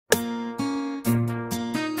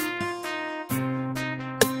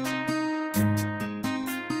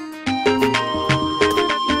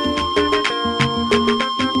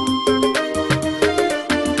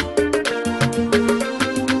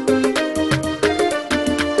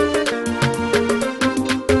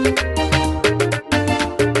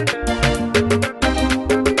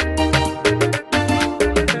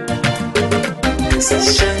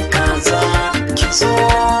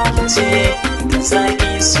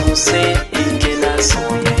zaki sosai in kina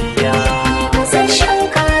soyayya. Gasasshen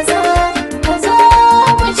kaza ka zo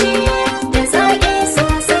mu ci da zaki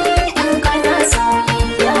sosai in kana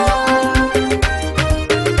soyayya.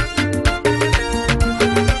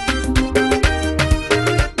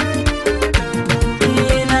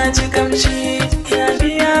 Na ji kamshi ya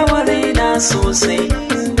biya wa raina sosai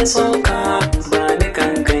da sauka ba ni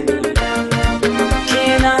kankani. Ke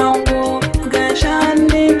na hango ga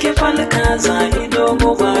shani ki falka za ido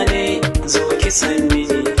mu ba ne zo ki san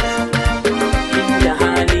mini. Inda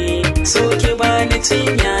hali so ki ba ni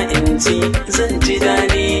cinya in ci zan ji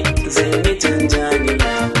dani zan yi tunjani.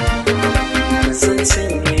 Zan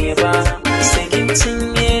cinye ba sai kin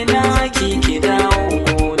cinye na ki dawo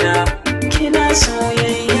gona kina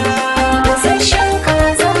soyayya. Gasasshen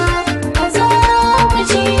kaza ka zo mu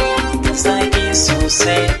ci Da zaki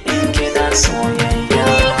sosai in kina soyayya.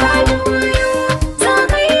 ka duwayo za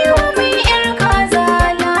ka yi wa mai yar kaza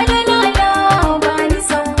la ba ni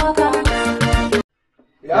son haka.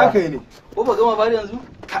 Ya aka yi ne? Ko ba gama bari yanzu?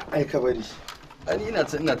 Ka aika bari. Ani ina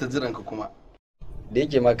ta jiran ka kuma. Da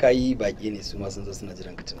yake ma kayi baki ne su ma sun zo suna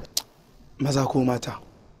jiran ka tunda. Maza ko mata?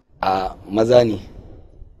 A maza ne.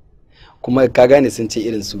 Kuma ka gane sun ce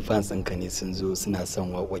irin su fans ɗinka ne sun zo suna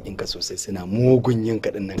son waƙoƙinka sosai suna mugun yin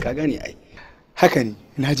kaɗin nan ka gane ai. Haka ne,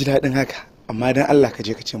 na ji daɗin haka, amma dan Allah ka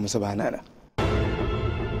je ka ce musu ba na.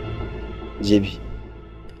 Jebi,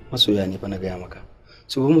 masoya ne fa na gaya maka.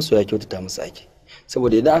 Su fa masoya kyautata musu ake.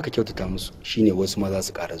 Saboda idan aka kyautata musu shine wasu maza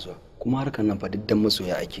su ƙara zuwa. Kuma harkar nan fa duk dan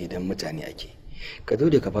masoya ake dan mutane ake. Ka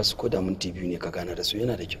dole ka ba su koda minti biyu ne ka gane da su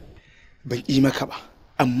yana da kyau. Ban yi maka ba,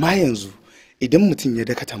 amma yanzu idan mutum ya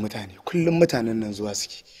dakata mutane, kullum mutanen nan zuwa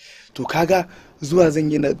suke. To kaga zuwa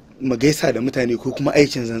zan yi na magaisa da mutane ko kuma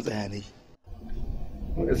aikin zan tsaya ne.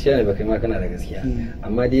 Gaskiya ne ba kai ma kana da gaskiya.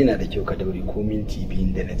 Amma dai yana da kyau ka daure ko minti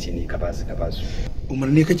biyun da na ce ne ka ba su.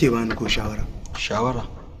 Umarni kake bani ko shawara? Shawara?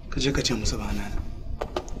 Ka je ka ce musu ba na.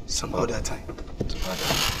 Some other time.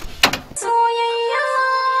 Soyayya.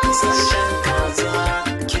 Gasasshen kaza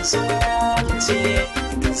ki zo mu ci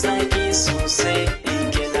da zaki sosai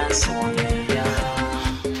in kina soyayya.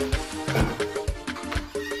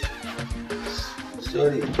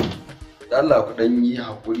 Sorry. Da Allah ku dan yi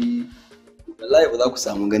hakuri. Wallahi ba za ku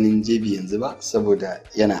samu ganin Jebi yanzu ba saboda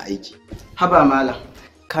yana aiki. Haba malam,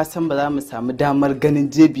 ka san ba za mu samu damar ganin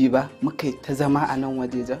Jebi ba muka yi ta zama a nan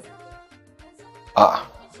wajejen? A'a.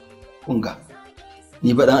 Kunga.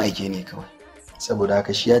 Ni ba dan aike ne kawai. Saboda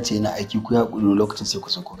haka shi ya ce yana aiki ku ya kudu lokacin sai ku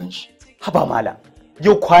san ku ganshi. Haba malam,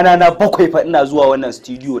 yau kwana na 7 fa ina zuwa wannan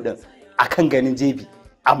studio din akan ganin Jebi.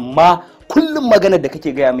 Amma kullum maganar da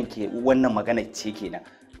kake gaya min ke wannan magana ce kenan.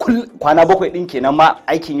 Kwana 7 din kenan ma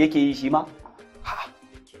aikin yake yi shi ma?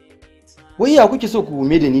 Wai ya kuke so ku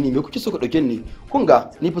me da ni ne? Me kuke so ku dauke ni? Kun ga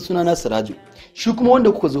ni fa sunana Siraju. Shi kuma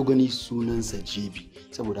wanda kuka zo gani sunansa Jebi.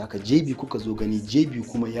 Saboda haka Jebi kuka zo gani, Jebi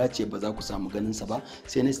kuma ya ce ba za ku samu ganin sa ba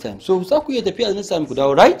sai next time. So za ku iya tafiya next time ku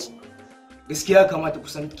dawo, right? Gaskiya kamata ku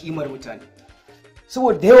san kimar mutane.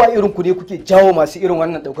 Saboda da yawa irin ku ne kuke jawo masu irin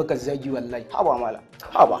wannan daukakar zagi wallahi. Haba mala.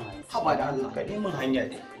 Haba da Allah. Ka neman hanya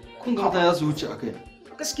ne. Kun ga mutane za su wuce akai.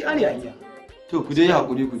 Gaskiya ne hanya. To ku je yi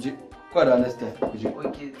hakuri ku je. Kwa da next time ku je.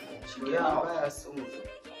 Okay. Shirya baya son mu.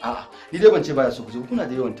 A'a, ni dai ban ce baya so ku je, kuna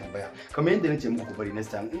da yawan tambaya. Kamar yadda nace muku ku bari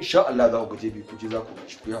next time, insha Allah za ku je bi ku je za ku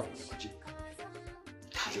ci ku ya ku je.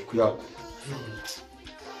 Ku ya.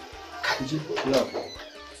 Ku je ku ya.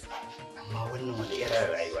 Amma wannan wani irin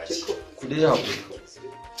rayuwa ce. Ku dai ya ku.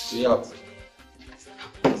 Ku ya.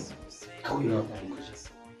 Ku ya.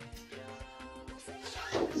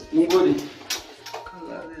 Mun gode.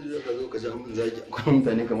 Allah zai zo ka ja mun zaki. Akwai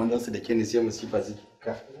mutane kamar za su da ke ni sai musifa su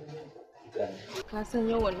ka. Ka san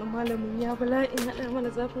yau wannan malamin ya bala'in haɗa mana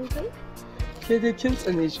zafin kai? Ke dai kin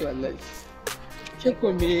tsane shi wallahi. Ke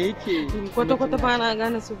ko me yake? Kwata-kwata ba na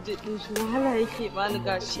gane subject ɗin shi wahala yake bani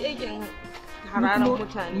ga shegen hararan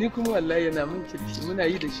mutane. Ni kuma wallahi yana min kirki muna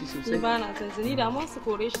yi da shi sosai. Ni ba na san su ni da ma su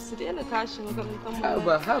kore shi su daina kashi makarantar mu.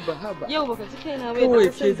 Haba. Yau baka ji kaina bai kawai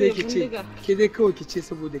da sai zai bindiga. Ke dai kawai ki ce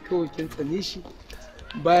saboda kawai kin tsane shi.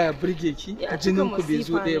 Baya burge ki a jinin ku bai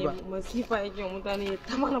zo ɗaya ba. Masifa yake mutane ya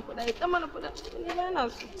ta mana fuda ni ba na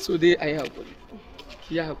so. So dai ayi hakuri.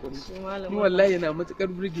 Ki yi hakuri. Ni wallahi yana matukar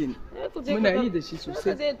burge ni. Muna yi da shi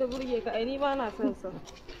sosai. Zai ta burge ka ai ni ba na son sa.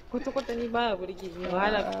 Kwata ni baya burge ni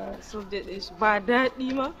wahala subject din shi ba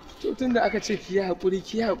daɗi ma. To tunda aka ce ki yi hakuri.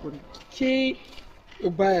 Ke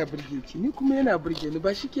baya burge ki ni kuma yana burge ni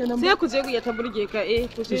ba shikenan ba. Sai ku je ku ya ta burge ka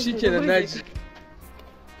ku je. Shikenan naji.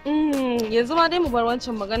 Yanzu ma dai mu bar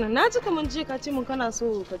wancan magana. Na ji kaman je ka ce mun kana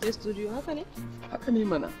so ka je studio haka ne? Haka ne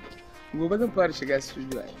mana. Gobe zan fara shiga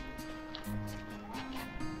studio ai.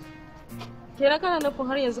 Kenan kana nufin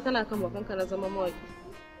har yanzu kana kan bakanka na zama mawaki?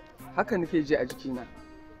 Haka nake ji a jikina.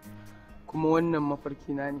 Kuma wannan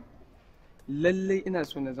mafarki na ne. Lallai ina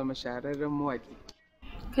so na zama shahararren mawaki.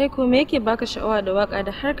 Kai ko me yake baka sha'awa da waka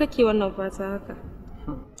da har kake wannan fata haka?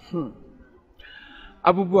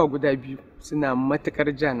 Abubuwa guda biyu suna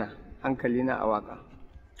matukar jana hankalina a waka.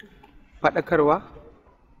 Faɗakarwa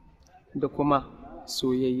da kuma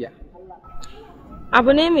soyayya.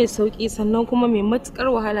 Abu ne mai sauki sannan kuma mai matukar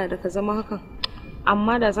wahala da ka zama hakan.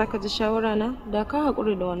 Amma da zaka ji shawara na da ka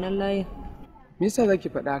haƙuri da wannan layin. Me yasa zaki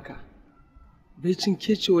faɗa haka? Bai cin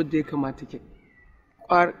kece wadda ya kamata ke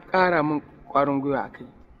ƙara min ƙwarin gwiwa a kai.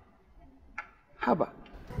 Haba.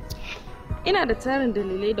 Ina da tarin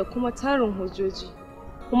dalilai da kuma tarin hujjoji.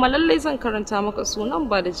 Kuma lallai zan karanta maka sunan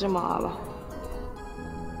ba da jimawa ba.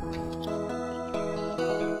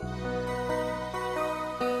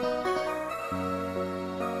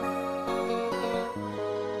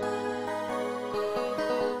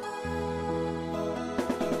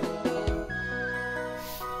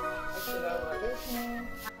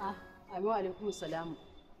 Wa alaikum salamu.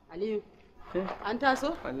 Aliyu. An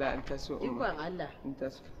taso? Wallahi an taso umma. Ikon Allah. An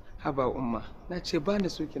taso. Haba umma, na ce ba na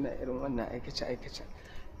so kina irin wannan aikace.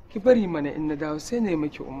 Ki bari mana in na dawo sai na yi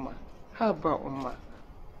miki umma. Haba umma.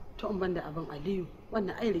 To in banda abin Aliyu,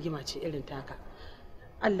 wannan ai rigima ce irin taka.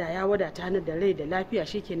 Allah ya wadata ni da rai da lafiya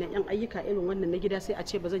shikenan yan ayyuka irin wannan na gida sai a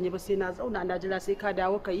ce ba zan yi ba sai na zauna na jira sai ka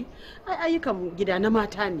dawo ka yi. Ai ayyukan gida na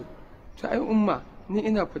mata ne. To ai umma, ni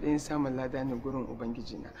ina faɗin samun lada ne gurin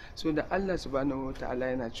ubangiji na. So da Allah subhanahu wataala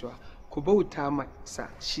yana cewa ku bauta masa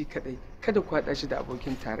shi kadai, kada ku haɗa shi da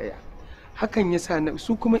abokin tarayya. Hakan yasa na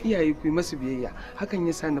su kuma iyaye ku yi masu biyayya. Hakan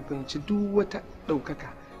yasa na fahimci duk wata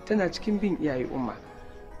ɗaukaka tana cikin bin iyaye umma.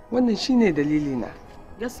 Wannan shine dalili na.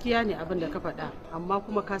 Gaskiya ne abin da ka faɗa, amma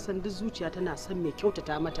kuma ka san duk zuciya tana son mai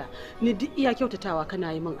kyautata mata. Ni duk iya kyautatawa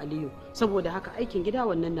kana yi min Aliyu, saboda haka aikin gida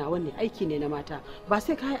wannan nawa ne, aiki ne na mata. Ba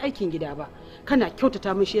sai ka yi aikin gida ba, kana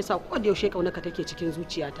kyautata min shi yasa ko da yaushe kaunarka take cikin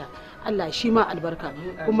zuciyata. Allah shi ma albarka,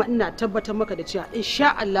 kuma ina tabbatar maka da cewa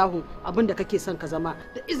insha Allahu abin da kake son ka zama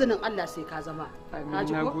da izinin Allah sai ka zama. Ka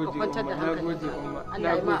ji ko ka kwantar da hankalinka.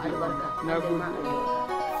 Allah ya ma albarka.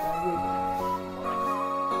 Nagode.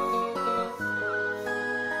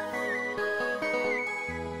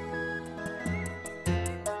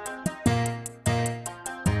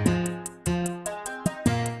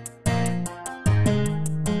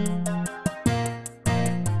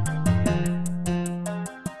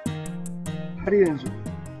 Har yanzu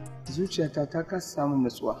zuciyata ta kasa samun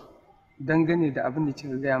natsuwa dangane da abin da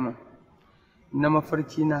kika gaya min na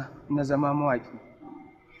mafarki na zama mawaki.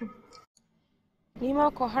 Ni ma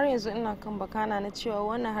ko har yanzu ina kan bakana na cewa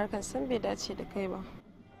wannan harkar san bai dace da kai ba.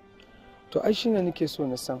 To ai shine nake so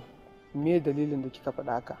na san me dalilin da kika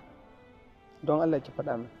faɗa haka. Don Allah ki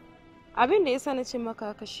faɗa min. Abin da yasa na ce maka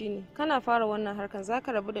haka shine kana fara wannan harkar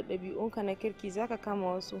zaka rabu da ɗabi'unka na kirki zaka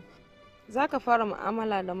kama wasu. Zaka fara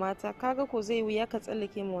mu'amala da mata kaga ko zai wuya ka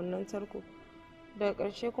tsallake mu wannan tarko. Daga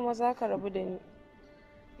ƙarshe kuma zaka rabu da ni.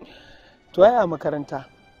 To ai a makaranta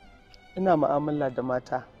ina mu'amala da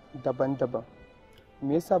mata daban-daban.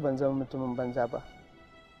 Me yasa ban zama mutumin banza ba?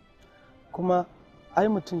 Kuma ai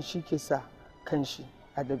mutum shi ke sa kanshi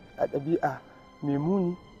a ɗabi'a mai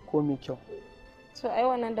muni ko mai kyau. To ai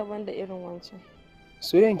wannan daban da irin wancan.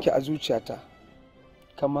 Soyayyanki a zuciyata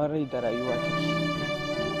kamar rai da rayuwa take.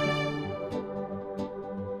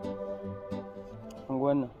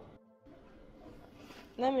 Wannan.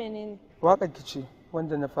 Na menene? Waƙar ki ce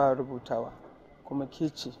wanda na fara rubutawa kuma ke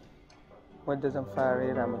ce wadda zan fara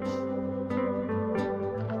raira miki.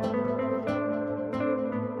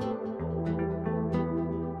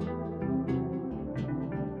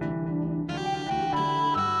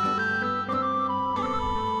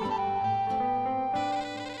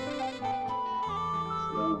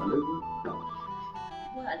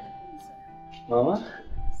 Mama?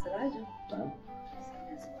 Siraju.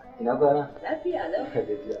 Ina kwana? Lafiya lau.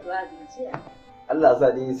 Allah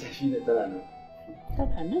sa dai sai ne tana nan.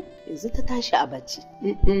 Tana nan yanzu ta tashi a bacci.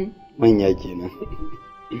 Manya kenan.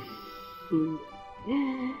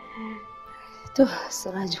 To,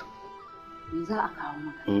 Siraju, me za a kawo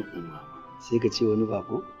maka? Sai ka ce wani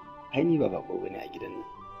bako? Ai ni ba bako bane a gidan nan.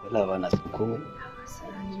 Wallahi ba na son komai.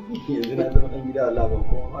 Yanzu na zama ɗan gida wallahi ban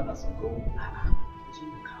komai ba na son komai. A'a, je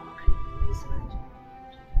mu kawo maka ne, Siraju.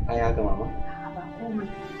 Ai haka mama? A'a ba komai.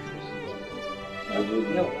 Na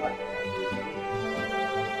gode. Yauwa.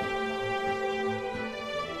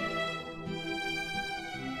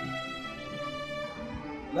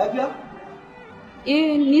 Lafiya?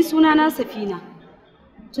 Ni sunana Safina.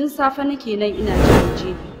 Tun safe nake nan ina jin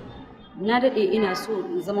jebi. Na daɗe ina so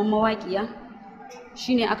in zama mawaƙiya.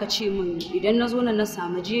 shine aka ce min idan na zo nan na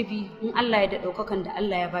samu jebi in Allah ya da ɗaukakan da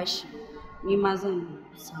Allah ya bashi ni ma zan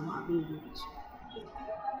samu abin da yake so.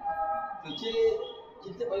 To ke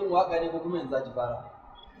kin taɓa yin waƙa ne ko kuma yanzu za ki fara?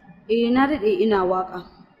 Na daɗe ina waƙa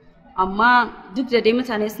amma duk da dai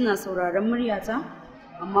mutane suna sauraron muryata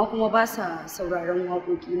amma kuma ba sa sauraron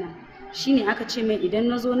waƙoƙina shine aka ce min idan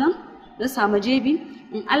na zo nan na samu jebi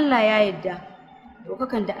in Allah ya yarda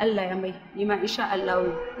ɗaukakan da Allah ya mai ni ma insha Allah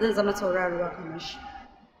zan zama tauraruwa kamar shi.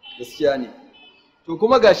 Gaskiya ne. To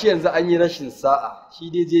kuma gashi yanzu an yi rashin sa'a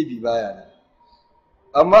shi dai jebi baya nan.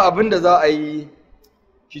 Amma abin da za a yi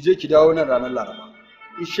ki je ki dawo nan ranar Laraba.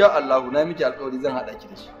 Insha Allah na miki alƙawari zan haɗa ki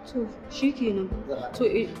da shi. To shikenan.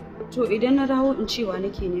 To idan na dawo in cewa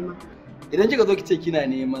nake nema. Idan kika zo ki ce kina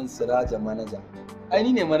neman Siraja manaja. Ai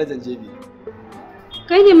ni ne manajan jebi.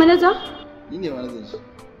 Kai ne manaja? Ni ne manajan shi.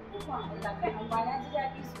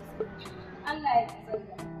 Allah ya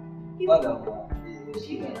tsaya. Ba da ba.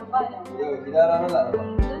 Yau gida ranar Laraba.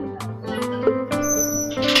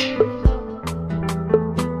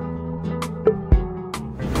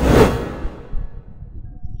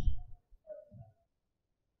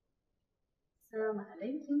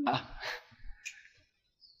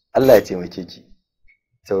 Allah ya taimake ki.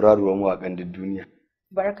 Tauraruwar mawaƙan duk duniya.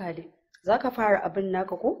 Barka dai. Za ka fara abin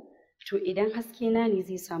naka ko? To idan haske na ne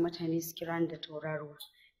zai sa mutane su kira ni da tauraruwa.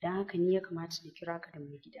 Don haka ni ya kamata na kira ka da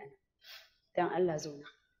mai gidana. Don Allah zauna.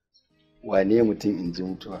 Wane mutum in ji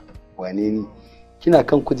mutuwa? Wane ni? Kina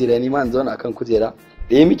kan kujera ni ma in zauna akan kujera?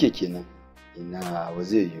 Ɗaya muke kenan. Ina ba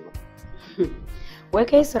zai yi ba. Wai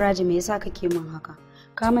kai Siraji me yasa kake min haka?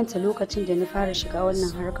 Ka manta lokacin da na fara shiga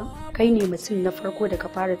wannan harkar? Kai ne mutum na farko da ka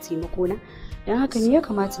fara taimako na. Don haka ni ya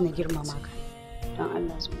kamata na girmama ka. Don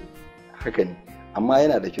Allah zauna. Haka ne. Amma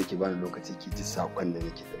yana da kyau ki bani lokaci ki ji saƙon da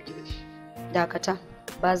nake ɗauke da shi. Dakata,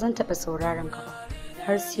 ba zan taɓa sauraron ka ba,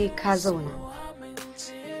 har sai ka zauna.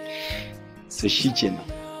 So shi kenan.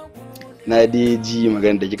 Na dai ji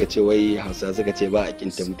magana da kika ce wai Hausa suka ce ba a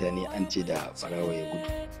kinta mutane an ce da farawa ya gudu.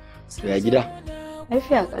 To ya gida?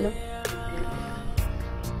 Lafiya kalau.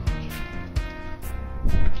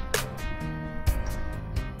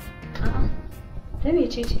 A'a, ta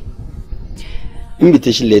mece ce?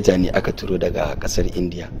 Invitation letter ne aka turo daga kasar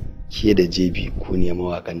India. Ke da JB ku ne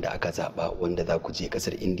mawakan da aka zaba wanda za ku je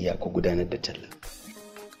kasar India ku gudanar da talla.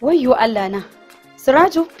 Wayyo Allah na.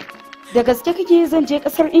 Siraju, da gaske kake zan je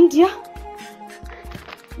kasar India?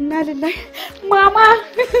 Inna lillahi. Mama.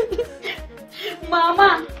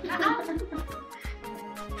 Mama.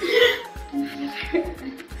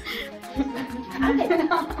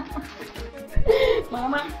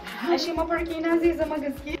 Mama, ashe mafarki na zai zama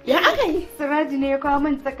gaske. Ya aka yi? Siraji ne ya kawo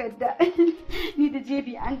min takarda. Ni da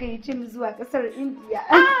Jebi an gayyace mu zuwa kasar India.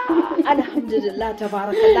 Alhamdulillah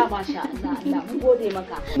tabarakallah masha Allah. Allah mun gode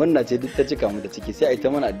maka. Murna ce duk ta cika mu da ciki sai a yi ta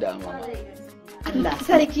mana addu'a mama. Allah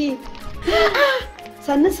sarki.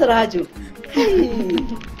 Sannu Siraju.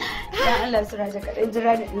 Ya Allah Siraji kaɗan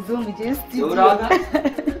jira da in zo mu je studio.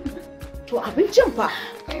 To abincin fa?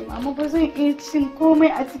 Kai mama ba zan iya cin komai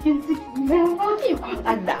a cikin ciki na ba.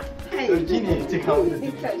 Allah. Dauki ne ya cika mu da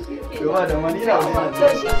ciki. Yawa da mani na wani. To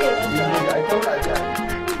shi ke ga ita wata.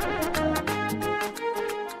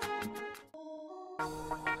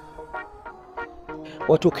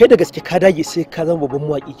 Wato kai da gaske ka dage sai ka zama babban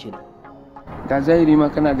mawaƙi kenan. Da zahiri ma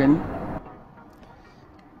kana gani?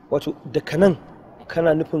 Wato daga nan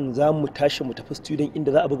kana nufin za mu tashi mu tafi studio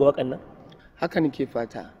inda za a buga waƙan nan? Haka nake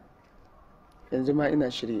fata. Yanzu ma ina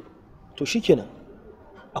shirye. To shikenan.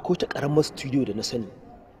 Akwai ta ƙaramar studio da na sani.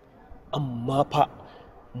 Amma fa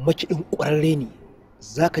makiɗin ƙwararre ne.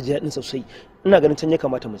 Za ka ji daɗin sosai. Ina ganin can ya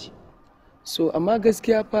kamata mu je. So amma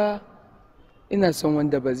gaskiya fa ina son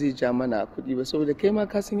wanda ba zai ja mana kuɗi ba saboda kai ma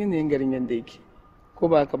ka san yanayin garin yanda yake. Ko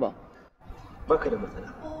ba haka ba? Baka da matsala.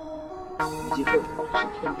 Je kai.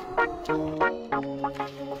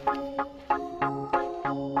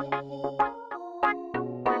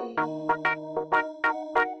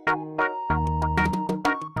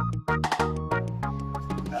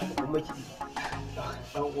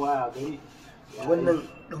 Wannan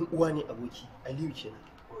dan uwa ne aboki Aliyu kenan.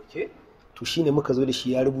 Okay. To shine muka zo da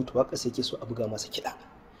shi ya rubuta waka sai yake so a buga masa kiɗa.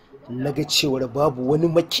 Naga cewar babu wani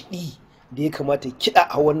makiɗi da ya kamata kiɗa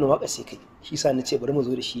a wannan waka sai kai. Shi sa na ce bari mu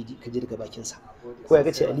zo da shi ka je daga bakin sa. Ko ya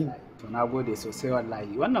gace Aliyu? To nagode sosai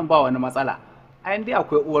wallahi. Wannan ba wani matsala. A dai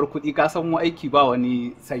akwai uwar kuɗi ka san mu aiki ba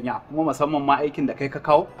wani sanya kuma musamman ma aikin da kai ka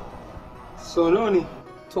kawo. So nawa ne?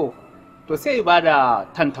 To sai ba da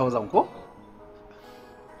 10,000 ko?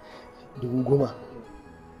 10,000.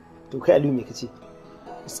 To kai Aliyu me kace?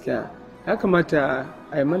 Gaskiya ya kamata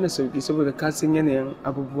a yi mana sauki saboda ka san yanayin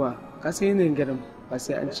abubuwa, ka san yanayin garin. ba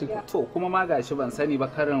sai an ce to kuma ma gashi ban sani ba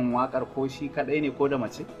karin wakar ko shi kadai ne ko da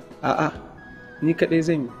mace a'a ni kadai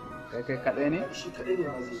zan yi kai kadai ne shi kadai ne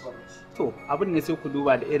to abin ne sai ku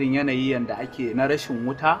duba da irin yanayi yanda ake na rashin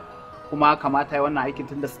wuta kuma kamata yi wannan aikin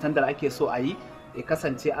tunda standard ake so a yi ya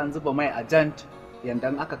kasance an zuba mai a jant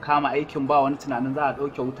yanda aka kama aikin ba wani tunanin za a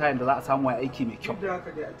ɗauke wuta yanda za a samu aiki mai kyau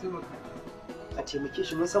a taimake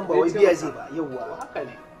shi mun san ba wai biya zai ba yauwa haka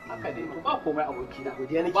ne ba komai aboki na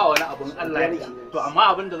ba wani abun Allah ya to amma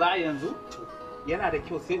abin da za a yanzu yana da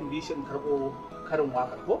kyau sai in bi shi in karɓo karin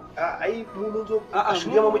wakar ko ai mun zo a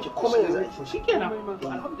shirye ma muke komai yanzu to shikenan to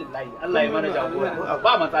alhamdulillah Allah ya mana jagora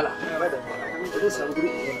ba matsala zai samu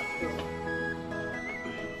guri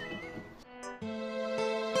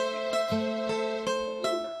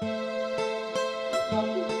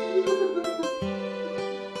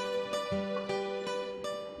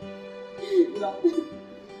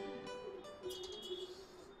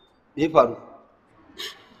Me faru?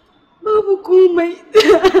 Babu komai.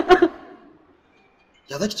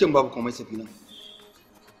 Ya zaki ce babu komai Safina?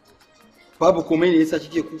 Babu komai ne yasa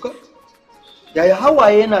kike kuka? Yaya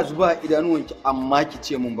hawaye yana zuba a idanuwanki amma ki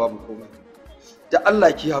ce mun babu komai. Da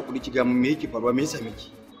Allah ki hakuri ki ga me yake faruwa me yasa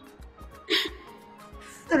miki?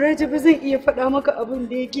 Raja ba zan iya faɗa maka abin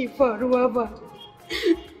da yake faruwa ba.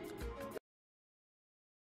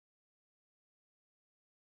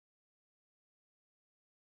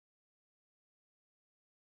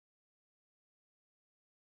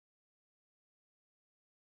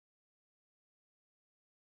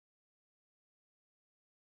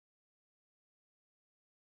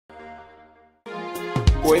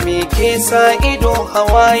 Wai me ke sa ido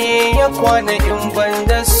hawaye ya kwana in ban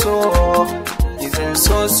da so izan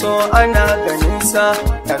so ana ganin sa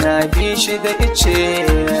kana bi shi da ice.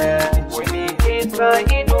 Wai me ke sa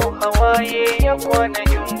ido hawaye ya kwana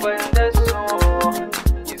in ban da so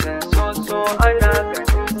izan so ana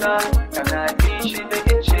ganin sa kana bi shi da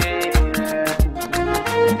ice.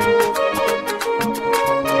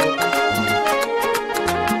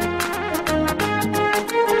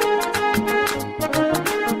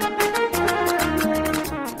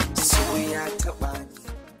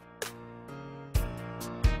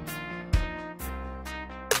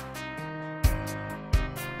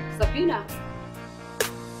 Safina.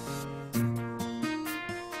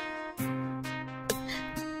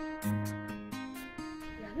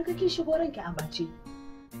 Ya naga kin shigo ranki a bace.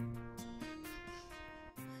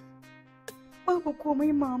 Babu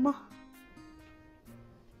komai mama.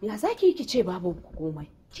 Ya zaki ki ce babu komai?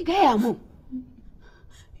 Ki gaya mun.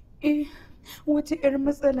 Wata 'yar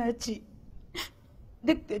matsala ce.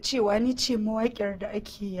 Duk da cewa ni ce mawaƙiyar da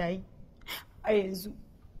ake yayi a yanzu.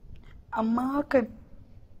 Amma hakan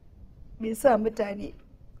bai sa mutane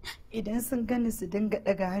idan sun gani su dinga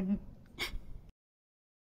ɗaga hannu.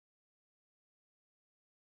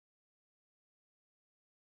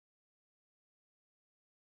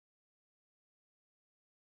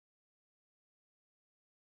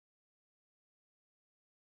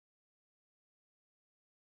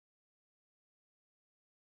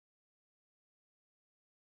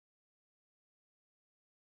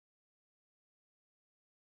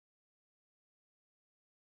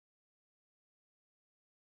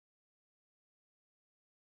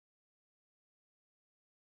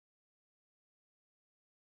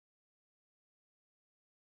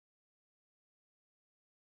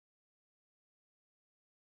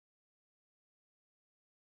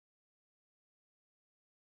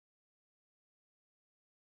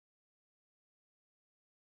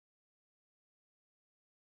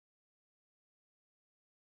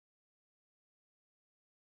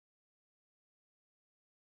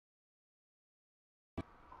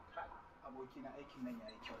 abokina aikin nan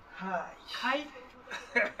yayi kyau. Hai.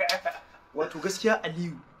 Wato gaskiya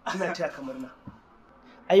Aliyu ina taya kamar na.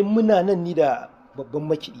 Ai muna nan ni da babban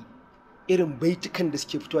makiɗi irin baitukan da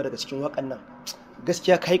suke fitowa daga cikin waƙan nan.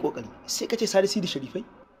 Gaskiya kai kokari. Sai kace Salisu da Sharifai?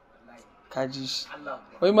 Kaji shi.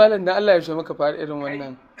 Wai malam da Allah ya shi maka fara irin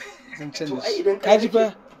wannan zancen da shi. Kaji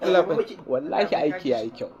fa Allah fa. Wallahi aiki yayi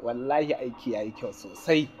kyau. Wallahi aiki yayi kyau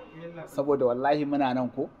sosai. Saboda wallahi muna nan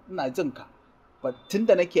ko ina jin ka. Tun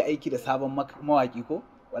da nake aiki da sabon mawaki ko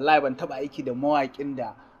wallahi ban taba aiki da mawakin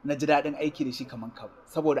da na ji daɗin aiki da shi kamar ka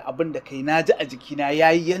saboda abin da kai na ji a jikina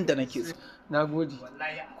yayi yanda nake so. Nagode.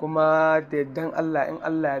 Kuma da yardan Allah in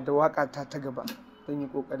Allah ya da waka ta gaba zan yi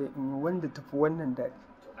kokari in yi wanda tafi wannan daɗi.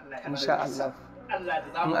 Insha Allah.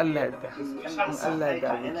 In Allah ya da. In Allah ya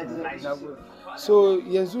da. Nagode. So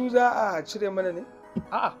yanzu za a cire mana ne?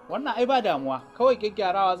 A'a wannan ai ba damuwa kawai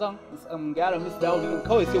gyarawa zan gyara miss down din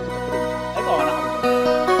kawai sai ku tafi ai ba wani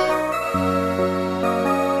abu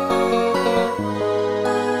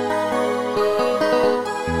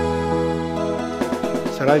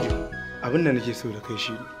Siraju, abin da nake so da kai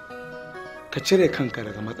shi ka cire kanka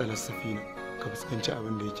daga matsalar Safina ka fuskanci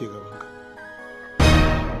abin da yake gabanka.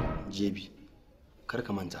 Jebi, kar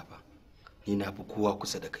ka manta fa, ni na fi kowa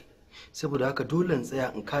kusa da kai. Saboda haka dole in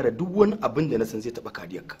tsaya in kare duk wani abin da na san zai taɓa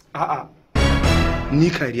kariyarka. A'a, ni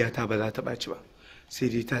kariyata ba za ta ɓaci ba, sai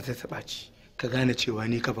dai ta ɓaci. Ka gane cewa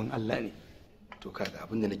ni kafin Allah ne. To kaga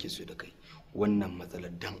abin da nake so da kai, wannan matsalar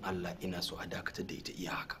dan Allah ina so a dakatar da ita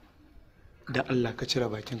iya haka. Dan Allah ka cire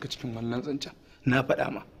bakinka cikin wannan zancen, na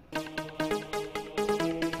faɗa ma.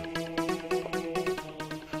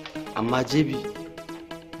 Amma Jebi,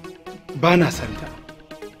 ba na santa,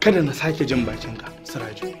 kada na sake jin bakinka,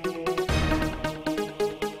 Siraju.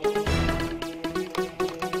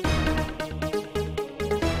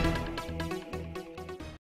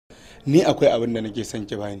 Ni akwai abin da nake son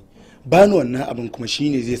ki bani. Bani wannan abin kuma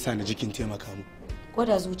shine zai sa na jikin taimaka mu.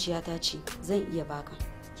 Koda zuciyata ce zan iya baka.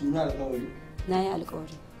 Kin yi alƙawari? Na yi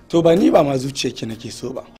alƙawari. To ba ni ba ma zuciyarki nake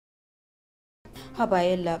so ba. Ha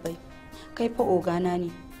bayan labai, kai fa ogana ne.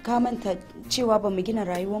 Ka manta cewa ba mu gina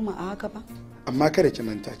rayuwar mu a haka ba? Amma kada ki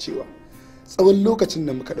manta cewa tsawon lokacin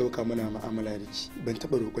da muka ɗauka muna mu'amala da ki ban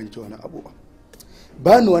taɓa roƙon ki wani abu ba.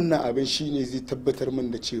 Bani wannan abin shine zai tabbatar min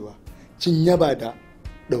da cewa kin yaba da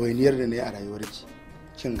ɗawainiyar da na yi a rayuwarki.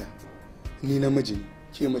 Kin ga ni namiji ne,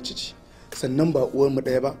 ke mace ce, sannan ba uwar mu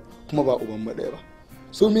ɗaya ba kuma ba uban mu ɗaya ba.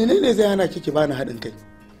 So menene zai hana ki bani haɗin kai?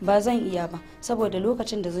 Ba zan iya ba, saboda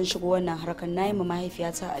lokacin da zan shigo wannan harkar na yi ma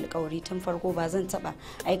mahaifiyata alkawari tun farko ba zan taɓa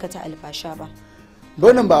aikata alfasha ba.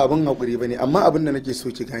 Wannan ba abin haƙuri ba ne, amma abin da nake so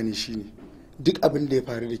ki gane shi ne duk abin da ya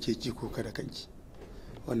faru da ke ki koka da kanki.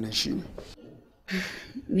 Wannan shi ne.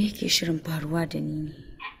 Me yake shirin faruwa da ni ne?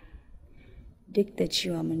 Duk da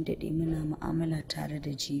cewa mun daɗe muna mu'amala tare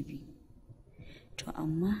da Jibi, to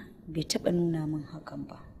amma bai taɓa nuna min hakan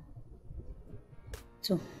ba.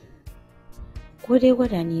 To, ko dai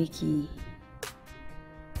gwada ni yake yi?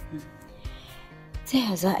 Ta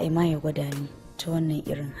yaya za a yi ma ya gwada ni ta wannan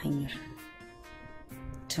irin hanyar?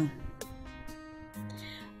 To,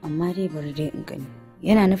 amma dai bari dai in gani.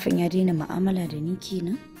 Yana nufin ya daina mu'amala da ni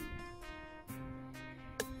kenan?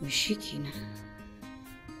 Shi kenan.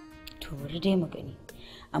 To bari dai mu gani.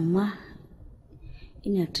 Amma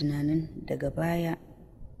ina tunanin daga baya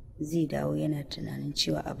zai dawo yana tunanin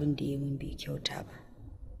cewa abin da ya min bai kyauta ba.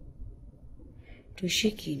 To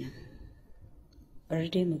shi kenan. Bari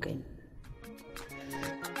dai mu gani.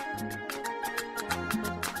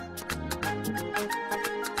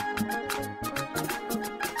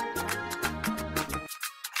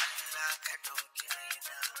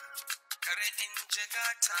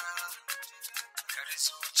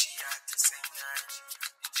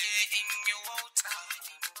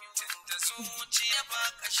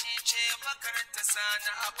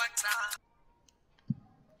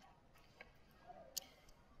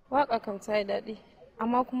 Waƙa kam ta yi daɗi,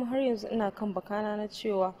 amma kuma har yanzu ina kan bakana na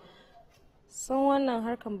cewa san wannan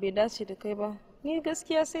harkan bai dace da kai ba. Ni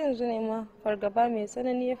gaskiya sai yanzu ne ma fargaba mai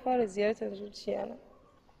tsanani ya fara ziyartar zuciyana.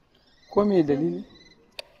 Ko me dalili?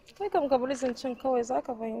 Kai kam ka bar zancen kawai za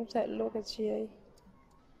ka fahimta in lokaci ya yi.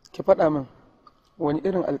 Ki faɗa min wani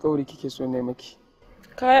irin alƙawari kike so ne maki?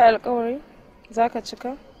 Ka yi alƙawari? Za ka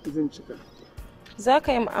cika? Zan cika. Za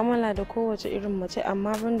ka yi mu'amala da kowace irin mace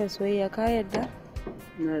amma ban da soyayya, ka yarda?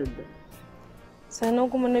 Na yarda. Sannan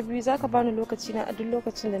kuma na biyu, za ka bani lokaci na a duk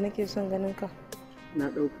lokacin da nake son ganin ka. Na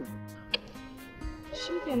ɗauka.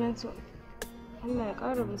 Shi kenan to. Allah ya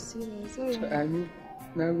ƙara basira zai. Amin.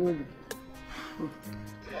 Na gode.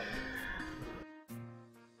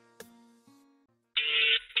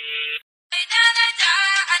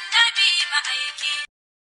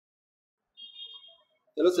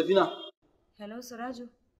 Hello Safina. Hello Siraju.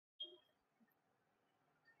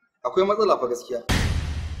 Akwai matsala fa gaskiya.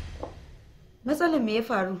 Matsalar me ya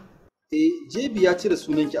faru? Jebi ya cire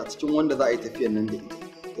sunanki a cikin wanda za a yi tafiyan nan da ita.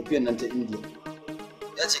 Tafiyan nan ta India.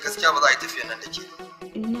 Ya ce gaskiya ba za a yi tafiyan nan da ke.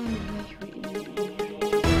 Inna lillahi wa inna ilaihi.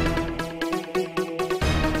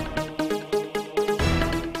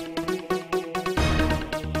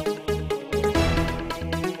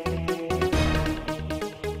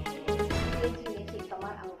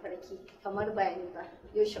 Kamar ba ni ba,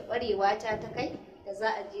 yaushe ƙwarewa ta kai da za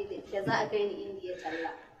a kai ni Indiya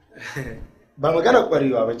talla. Ba magana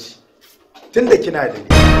ƙwarewa ba ce, tun da kina da ni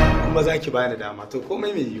kuma za ki bani dama to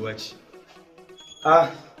komai mai yiwuwa ce.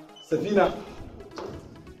 Safina,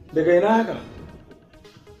 daga ina haka?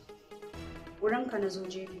 Wurinka na zo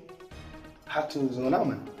Jebi. To zauna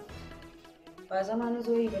mana. Ba zama na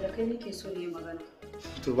zo yi ba, da kai nake so ne magana.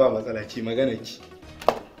 To ba matsala, ki magana ki.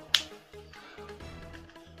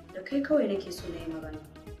 Da kai kawai nake so na yi magana.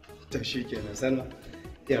 To shi kenan Salma.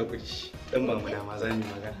 Ya guri, dan ba mu dama za mu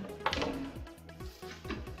magana.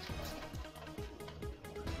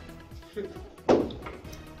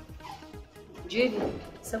 Jebi,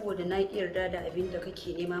 saboda na ƙi yarda da abin da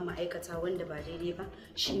kake nema ma'aikata wanda ba daidai ba,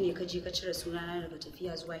 shine ka je ka cire sunana daga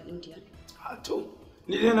tafiya zuwa India. A to,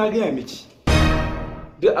 ni dai na gaya miki.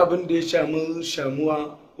 Duk abin da ya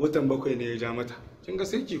shamuwa watan 7 ne ya ja mata. Kin ga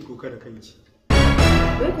sai ki kuka da kanki.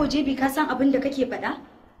 Wai ko Jebi ka san abin da kake faɗa?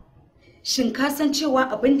 Shin ka san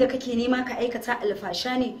cewa abin da kake nema ka aikata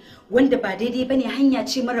alfasha ne wanda ba daidai bane, hanya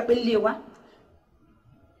ce mara billewa?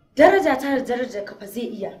 Daraja ta da daraja ka fa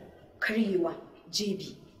zai iya karyewa,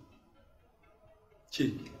 Jebi.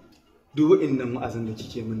 Ke, duk wa'innan ma'azan da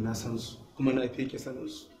kike min na san su kuma na feke sanin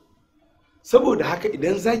su. Saboda haka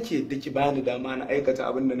idan zaki yadda ki bani dama na aikata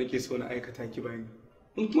abin da nake so na aikata ki bani.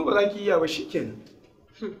 In kuma ba za ki iya ba shikenan.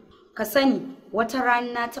 Ka sani wata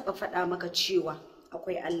rana na taɓa faɗa maka cewa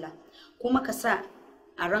akwai Allah, kuma ka sa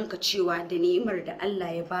a ranka cewa da ni'imar da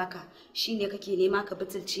Allah ya baka shine kake nema ka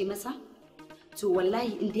butulce masa? To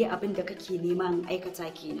wallahi in dai abin da kake nema in aikata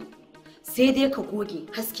kenan, sai dai ka goge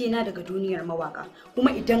haske na daga duniyar mawaka,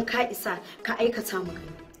 kuma idan ka isa ka aikata mu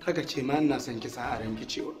gani. Haka ce ma ina son ki sa a ranki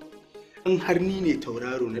cewa in har ni ne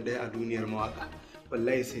tauraro na ɗaya a duniyar mawaka,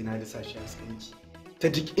 wallahi sai na dasa shi haskenki ta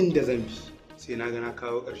duk inda zan bi, sai na ga na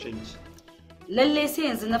kawo ƙarshen ki. Lallai sai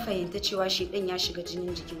yanzu na fahimta cewa shedan ya shiga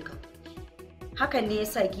jinin jikinka. Hakan ne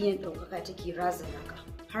yasa giyan ɗaukaka take razana ka,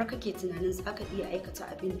 har kake tunanin za ka iya aikata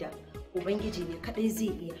abin da Ubangiji ne kaɗai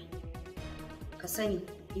zai iya. Ka sani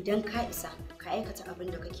idan ka isa ka aikata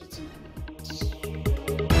abin da kake tunani.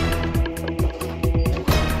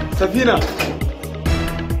 Safina!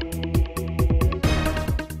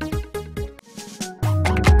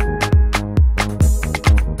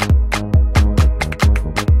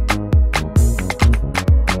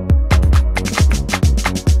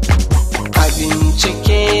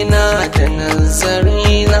 Da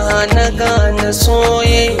nazari na gane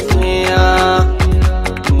soyayya,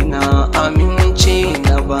 na amince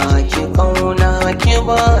na baki kauna ki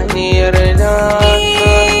bani yarda.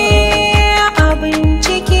 Abin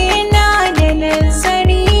ciki na da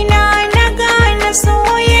nazari na gane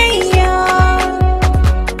soyayya,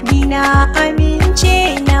 na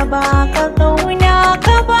amince na baka kauna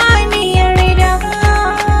ka bani yarda.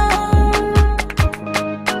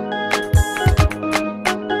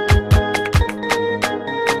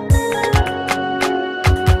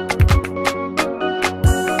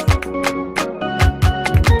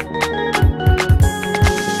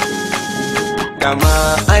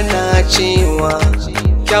 Dama ana cewa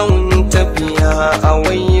kyawun tafiya a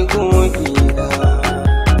wai gogida,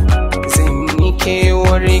 zan yi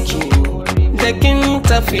kewarki da kin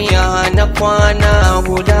tafiya na kwana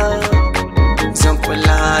guda, zan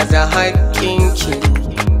kula da hakkinki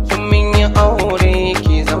min yi aure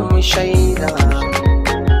ki zama shaida,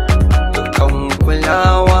 dukan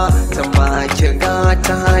kulawa zan ba ki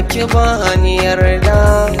gata ki bani yarda.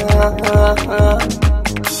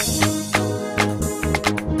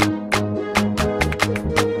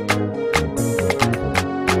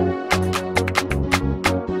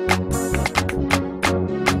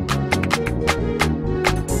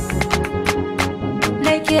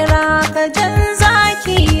 Kira ka jan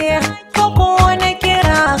zaki ko na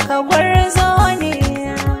kira ka gwarzo ne,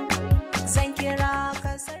 zan kira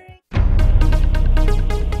ka sarki.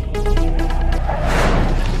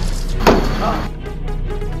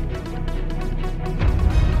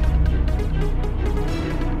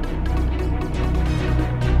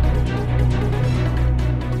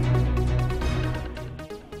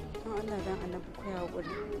 Allah dan Annabi ku ya hakuri.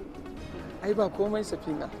 Ai ba komai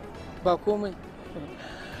Safina, ba komai.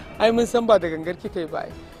 Ai mun san ba da gangar kika yi ba,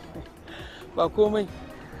 ba komai.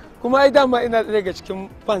 Kuma ai dama ina daga cikin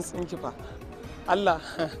fans ɗinki fa. Allah.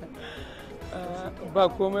 Ba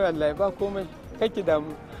komai wallahi, ba komai. Kake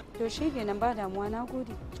damu. To shi kenan, ba damuwa, na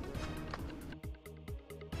gode.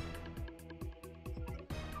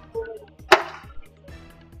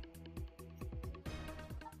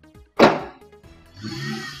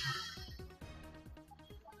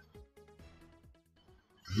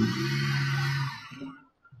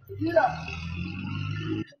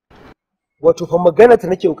 Wato fa magana ta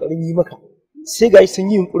nake kokarin yi maka, sai gashi sun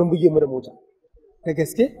yi yunkurin buge mu da mota. Da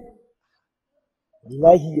gaske?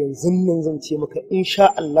 Wallahi yanzu nan zan ce maka insha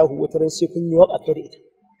Allah wata ran sai kun yi waka kai da ita.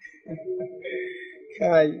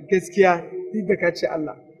 Kai gaskiya duk da ka ce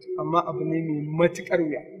Allah, amma abu ne mai matukar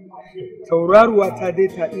wuya. Tauraruwa ta dai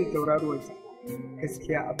ta iya tauraruwarsa.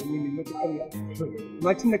 Gaskiya abu ne mai matukar wuya.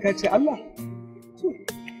 Amma tun da ka ce Allah,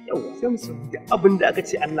 yawa sai musu duk abin da aka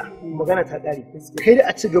ce Allah magana ta kare kai da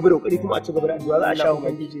a ci gaba da kokari kuma a ci gaba da addu'a za a shawo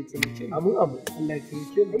kan amin amin Allah ya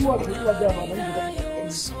taimake mu ruwa da ruwa da ma nan da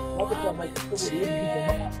ba ka ta mai saboda yin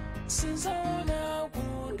jama'a sun zauna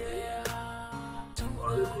godiya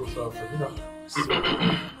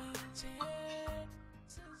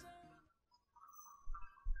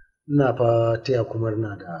ina fa taya kuma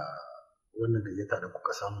na da wannan gayyata da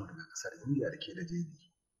kuka samu daga kasar Indiya da ke da jeji.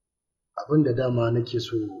 Abin da dama nake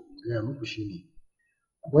so gaya muku shine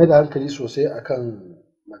ku mai da hankali sosai akan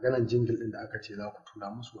maganan jingil din da aka ce za ku tura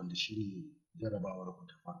musu wanda shine jarabawar ku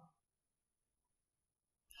ta fa.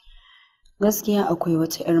 Gaskiya akwai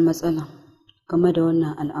wata 'yar matsala game da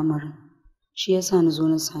wannan al'amarin. Shi yasa na zo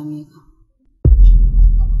na same ka.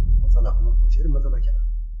 Matsala kuma wace irin matsala kenan?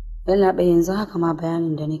 Yallaɓai yanzu haka ma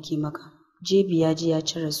bayanin da nake maka. Jebi ya ji ya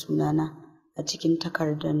cire sunana a cikin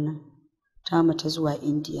takardar nan ta mata zuwa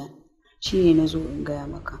Indiya. Shi ne na zo in gaya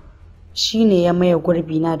maka. Shi ne ya maye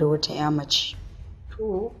gurbina da wata 'ya mace.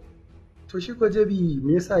 To shi ko Jebi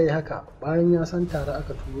me yasa ya haka bayan ya san tare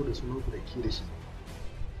aka turo da sunan ku da ke da shi?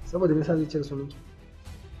 Saboda me yasa zai cire sunan ki?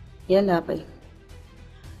 Yallaɓai.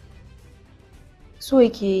 So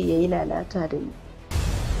yake yayi lalata da ni.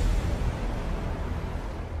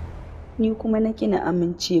 Ni kuma na kina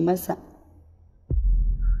amince masa.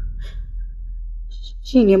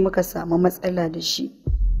 Shi ne muka samu matsala da shi.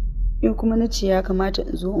 Ni kuma na ce ya kamata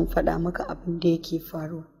in zo in faɗa maka abin da yake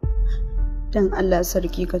faruwa. Don Allah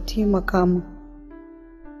sarki ka taimaka mu.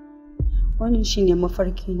 Wannan shi ne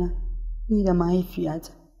mafarkina ni da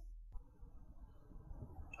mahaifiyata.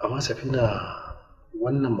 Amma Safina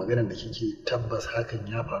wannan maganar da kike tabbas hakan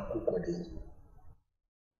ya faru ko dai?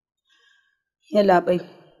 Yallaɓai.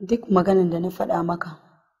 Duk maganan da na faɗa maka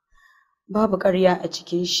babu ƙarya a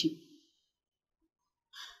cikin shi.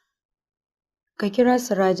 Ka kira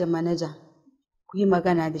Siraja manaja ku yi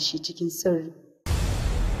magana da shi cikin sirri.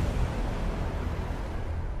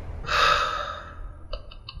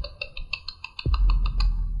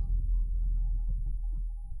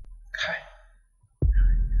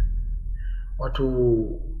 Wato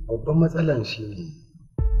babban matsalan shi ne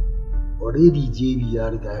already Jebi ya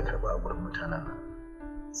riga ya karɓa a gurin mutanen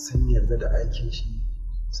sun yarda da aikin shi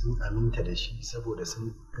sun aminta da shi saboda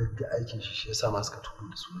sun ga aikin shi yasa ma suka tuhu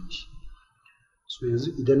da sunan shi. So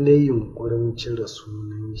yanzu idan na yi yunkurin cire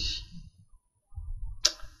sunan shi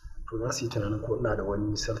to za su yi tunanin ko ina da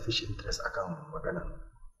wani selfish interest akan magana.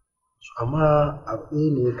 Amma abu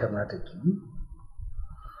ɗaya ne ya kamata ki yi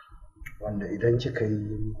wanda idan kika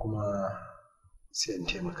yi kuma sai in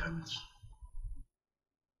taimaka miki.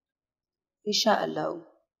 Insha Allah,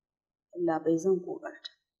 Allah bai zan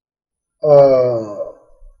kokarta.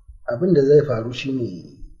 Abin da zai faru shine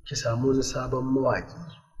ki samu wani sabon mawaƙi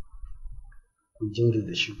ku jingil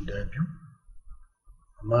da shi guda biyu,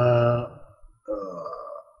 amma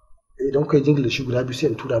idan ku yi jingil da shi guda biyu sai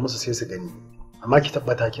in tura musu sai su gani, amma ki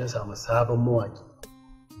tabbata kin samu sabon mawaƙi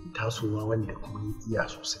tasowa wanda kuma ya iya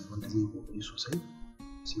sosai wanda zai yi kokari sosai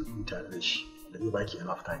sai ku yi tare da shi da zai baki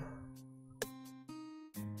enough time.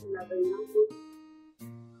 Allah bai nan ko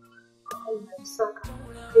Allah ya saka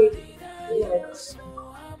kai ya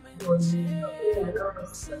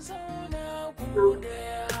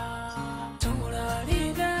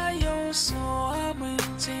taurari da yau so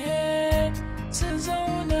amince su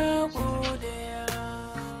zauna godiya.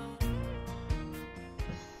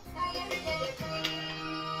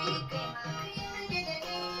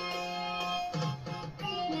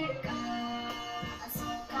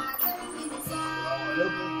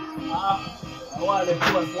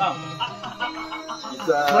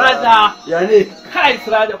 Siraja! Ya ne? Kai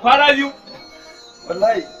Siraja, kwana biyu.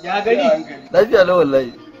 Wallahi. Ya gani? Lafiya lau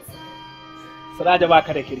wallahi. Siraja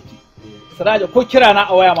baka da kirki. Siraja ko kira na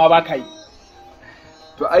a waya ma baka yi.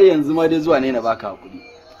 To ai yanzu ma dai zuwa ne na baka hakuri.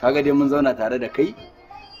 Kaga dai mun zauna tare da kai.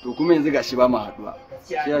 To kuma yanzu gashi ba mu haduwa.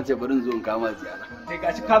 Sai ya ce bari in zo in kama ziyara. Sai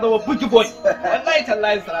gashi ka zama bugi boy. Wallahi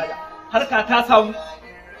tallahi Siraja. Harka ta samu.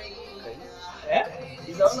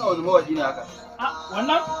 Isa wannan wani mawaki ne haka?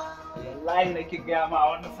 Wannan? Wallahi nake gaya ma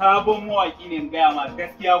wani sabon mawaki ne gaya ma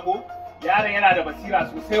gaskiya ko yaron yana da basira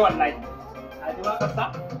sosai wallahi. A ji waƙar sa?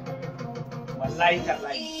 Wallahi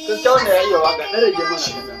tallahi. Gaskiya wannan ya iya waka, ɗan rage mana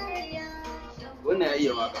kaza. Wannan ya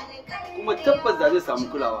iya waka. Kuma tabbas da zai samu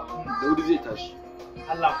kulawa, da wuri zai tashi.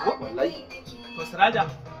 Allah ko? Wallahi. To Siraja,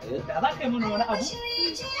 da za ka yi mana wani abu,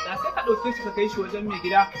 da sai ka ɗauke shi ka kai shi wajen mai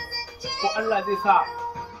gida, ko Allah zai sa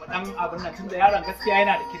dan abin nan tunda yaron gaskiya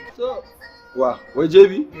yana da kirki. To wa wai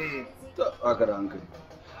Jebi? To haka da hankali.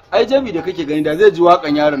 Ai Jebi da kake gani da zai ji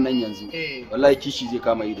wakan yaron nan yanzu. Wallahi kishi zai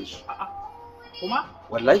kama yi da shi. Kuma?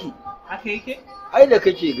 Wallahi. Haka yake? Ai da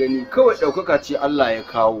kake gani kawai ɗaukaka ce Allah ya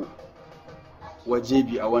kawo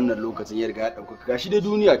wajebi a wannan lokacin ya riga ya ɗaukaka. Gashi da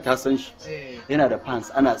duniya ta san shi. Yana da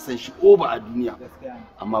fans ana san shi oba a duniya.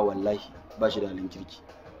 Amma wallahi ba shi da halin kirki.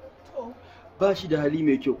 Ba shi da hali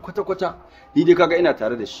mai kyau kwata-kwata. Ni dai kaga ina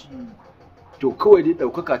tare da shi. To kawai dai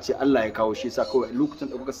ɗaukaka ce Allah ya kawo shi yasa kawai lokacin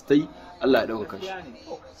ɗaukaka su ta yi Allah ya ɗaukaka shi.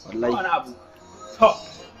 Wallahi.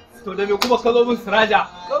 To da me kuma ka zo min siraja?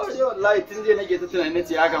 Kawai dai wallahi tun dai nake ta tunani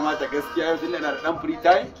nace ya kamata gaskiya yau tun da na da dan free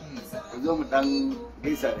time ka zo mu dan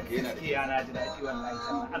gaisa da kai yana da. Ya na ji daɗi wallahi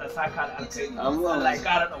sannan Allah saka da alkhairi. Allah ya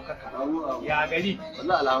ƙara ɗaukaka. Ya gari.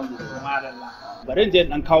 Wallahi alhamdulillah. Madallah. Bari in je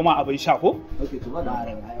dan kawo ma abin sha ko? Okay to ba da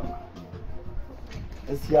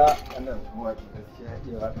gaskiya wannan kuma gaskiya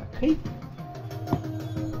ya waka kai.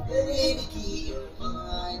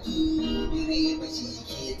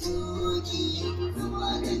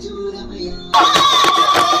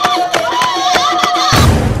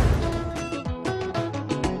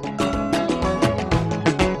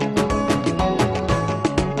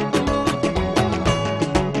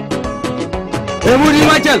 Muri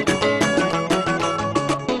Michael.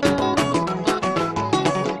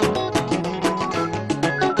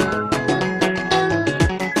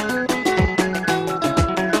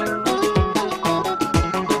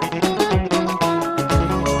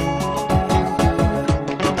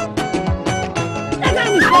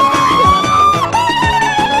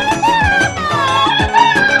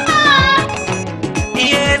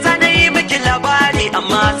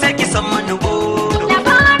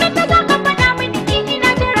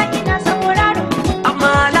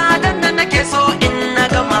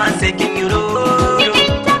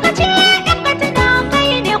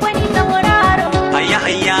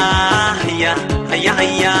 Hayya, hayya,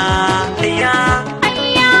 hayya, hayya.